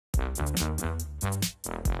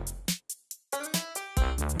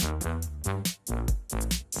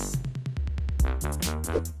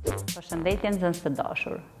Përshëndetje nxënës të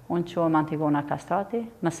dashur, unë quhem Antigona Kastrati,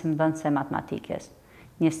 mësimdhënëse e matematikës.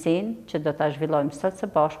 Njësinë që do ta zhvillojmë sot së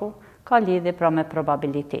bashku ka lidhje pra me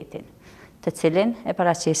probabilitetin, të cilin e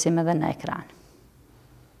paraqesim edhe në ekran.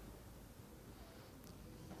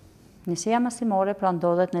 Njësia mësimore pra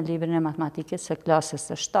ndodhet në librin e matematikës së klasës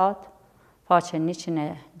së 7, faqe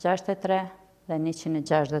 163 dhe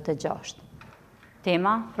 166.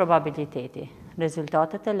 Tema probabiliteti.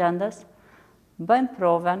 Rezultatet e lëndës bëjmë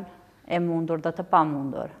provën e mundur dhe të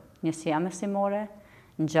pamundur. Njësia mësimore,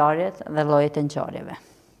 ngjarjet dhe llojet e ngjarjeve.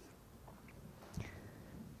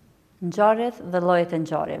 Ngjarjet dhe llojet e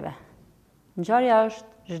ngjarjeve. Ngjarja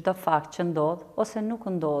është çdo fakt që ndodh ose nuk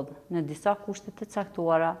ndodh në disa kushte të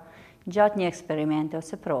caktuara gjatë një eksperimente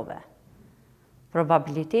ose prove.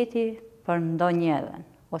 Probabiliteti për ndonjëren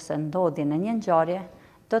ose ndodhjen e një ngjarje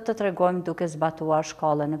do të tregojmë duke zbatuar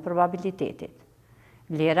shkallën e probabilitetit.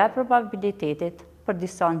 Vlera e probabilitetit për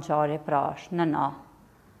disa ngjarje pra është në A.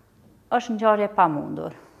 Është ngjarje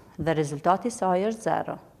pamundur dhe rezultati i saj është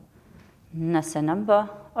 0. Nëse në B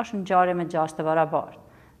është ngjarje me gjashtë të barabartë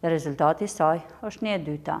dhe rezultati i saj është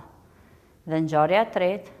 1/2. Dhe ngjarja e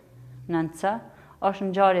tretë në C është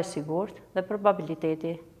ngjarje e sigurt dhe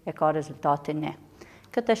probabiliteti e ka rezultatin 1.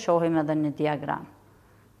 Këtë e shohim edhe në diagram.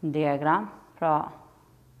 Në diagram, pra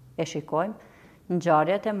e shikojmë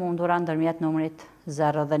ngjarjet e mundura ndërmjet numrit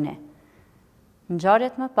 0 dhe 1.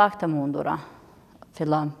 Ngjarjet më pak të mundura.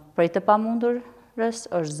 Fillon prej të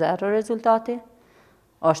pamundurës është 0 rezultati,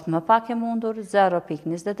 është më pak e mundur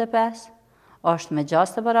 0.25, është me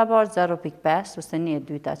gjashtë të barabartë 0.5 ose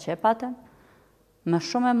 1/2 që e patëm, më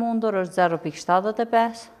shumë e mundur është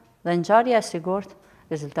 0.75 dhe ngjarja e sigurt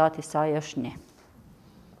rezultati i saj është 1.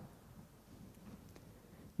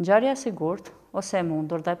 Ngjarja e sigurt ose e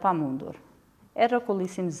mundur dhe e pamundur. E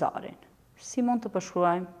rrotullisim zarin. Si mund të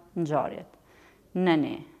përshkruajmë ngjarjet? Në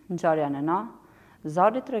një, ngjarja në A,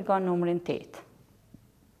 zari tregon numrin 8.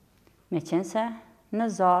 Meqense në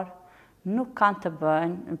zar nuk kanë të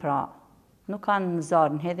bëjnë, pra nuk kanë në zar,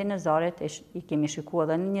 në hedhjen e zarit, i kemi shikuar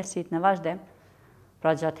edhe në njësitë në vazhdim,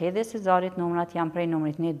 pra gjatë hedhjes së zarit numrat janë prej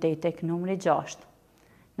numrit 1 deri tek numri 6.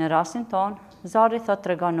 Në rastin ton, zari thot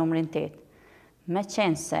tregon numrin 8.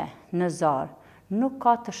 Meqense në zar nuk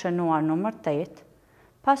ka të shënuar numër 8,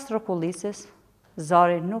 pas rrotullisjes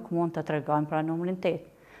zari nuk mund të tregojnë pra numrin 8.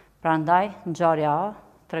 Prandaj, ngjarja A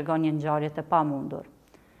tregon një ngjarje të pamundur.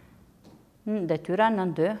 Detyra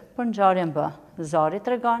në 2 për ngjarjen B. Zari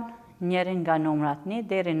tregon njërin nga numrat 1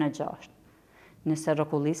 deri në 6. Nëse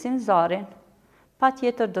rrotullisim zarin,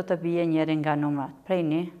 patjetër do të bie njërin nga numrat prej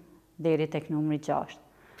 1 deri tek numri 6.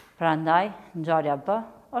 Prandaj, ngjarja B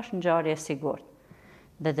është ngjarje e sigurt.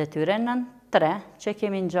 Dhe detyrën në 3 që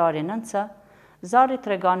kemi ngjarjen në C, zari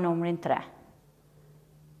tregon numrin 3.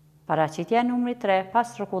 Paraqitja e numrit 3 pas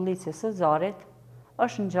rrotullisjes së zarit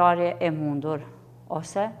është ngjarje e mundur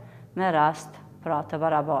ose me rast pra të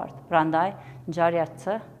barabartë. Prandaj, ngjarja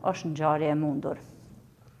C është ngjarje e mundur.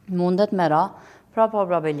 Mundet me ra pra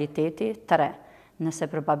probabiliteti 3. Nëse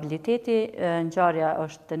probabiliteti ngjarja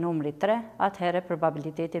është të numrit 3, atëherë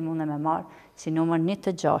probabilitetin mundem me marrë si numër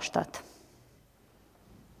 1/6.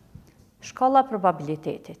 Shkalla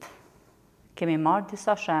probabilitetit. Kemi marrë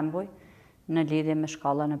disa shembuj në lidhje me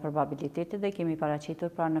shkallën e probabilitetit dhe kemi paraqitur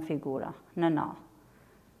pra në figura. Në A.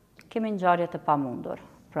 Kemi ngjarje të pamundur,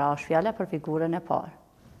 pra është fjala për figurën e parë.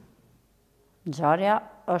 Ngjarja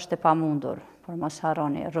është e pamundur, por mos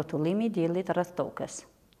harroni rrotullimi i diellit rreth tokës.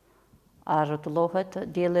 A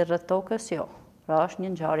rrotullohet dielli rreth tokës? Jo, pra është një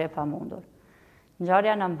ngjarje e pamundur.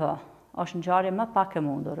 Ngjarja në B është ngjarje më pak e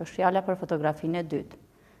mundur, është fjala për fotografinë e dytë.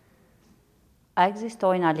 A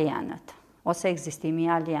ekzistojnë alienët ose ekzistimi i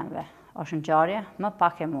alienëve është ngjarje më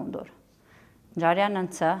pak e mundur. Ngjarja në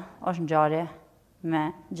C është ngjarje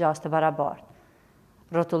me gjashtë të barabartë.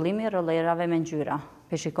 Rrotullimi i rollerave me ngjyra.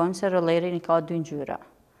 Shikojmë se rolleri ka 2 ngjyra,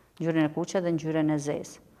 ngjyrën e kuqe dhe ngjyrën e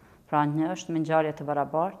zezë. Pra një është me ngjarje të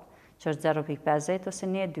barabartë, që është 0.50 ose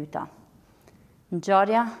 1/2.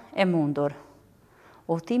 Ngjarja e mundur.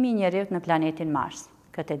 Udhëtimi i njeriut në planetin Mars.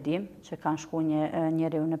 Këtë e dim që kanë shku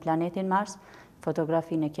njeriu në planetin Mars,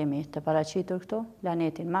 fotografinë e kemi të paraqitur këtu,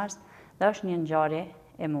 planetin Mars, dhe është një ngjarje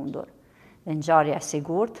e mundur. Dhe ngjarja e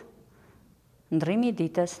sigurt, ndrrimi i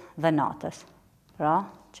ditës dhe natës. Pra,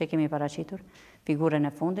 që kemi paraqitur, figurën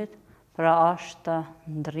e fundit, pra është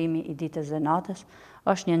ndrrimi i ditës dhe natës,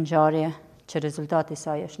 është një ngjarje që rezultati i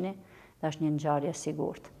saj është 1 dhe është një ngjarje e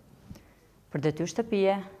sigurt. Për detyrë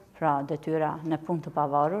shtëpie, pra detyra në punë të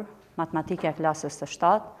pavarur, Matematike e klasës së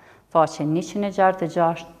 7, Faqe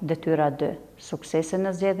 166, detyra 2. Suksese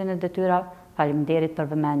në zgjedhjen e detyrave. Faleminderit për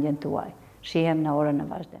vëmendjen tuaj. Shihem në orën e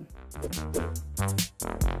vazhdim.